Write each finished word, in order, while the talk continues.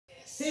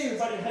Hey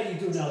everybody, how you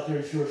doing out there?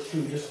 It's yours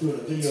truly, just doing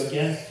a video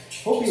again.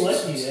 Hope you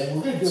like me, and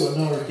we're going to do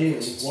another daily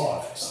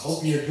vlog. I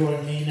hope you're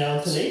joining me now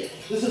today.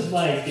 This is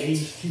my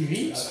Dave's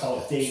TV, I call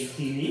it Dave's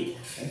TV,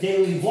 and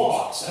daily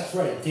vlogs. That's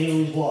right,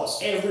 daily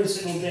vlogs, every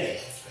single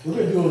day. We're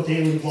going to do a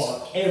daily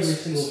vlog every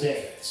single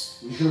day.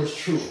 With yours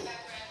truly.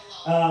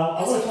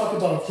 I want to talk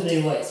about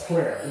today like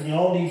prayer, and you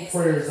all need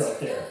prayers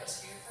out there.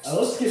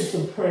 Let's give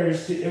some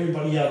prayers to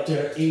everybody out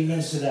there.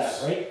 Amen to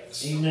that, right?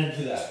 Amen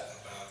to that.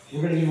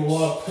 We're going to give a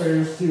lot of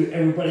prayers to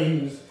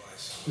everybody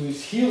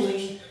who's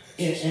healing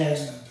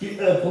and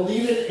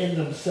believing in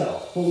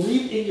themselves.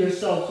 Believe in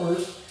yourself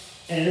first,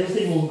 and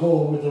everything will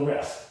go with the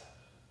rest.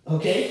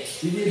 Okay?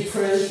 We need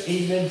prayers.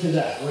 Amen to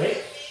that,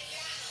 right?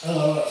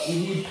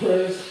 We need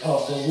prayers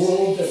of the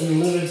world that we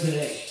live in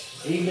today.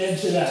 Amen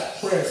to that.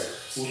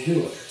 Prayers will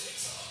do it.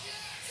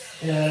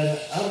 And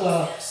I'm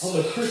a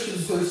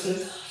Christian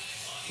person,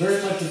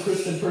 very much a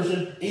Christian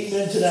person.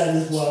 Amen to that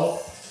as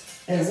well.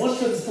 And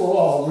once and for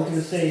all, we're going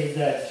to say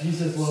that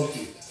Jesus loves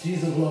you.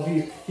 Jesus loves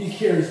you. He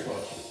cares about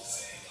you.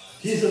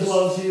 Jesus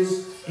loves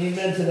you.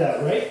 Amen to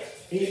that, right?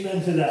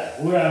 Amen to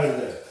that. We're out of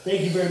there.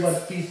 Thank you very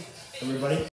much. Peace, everybody.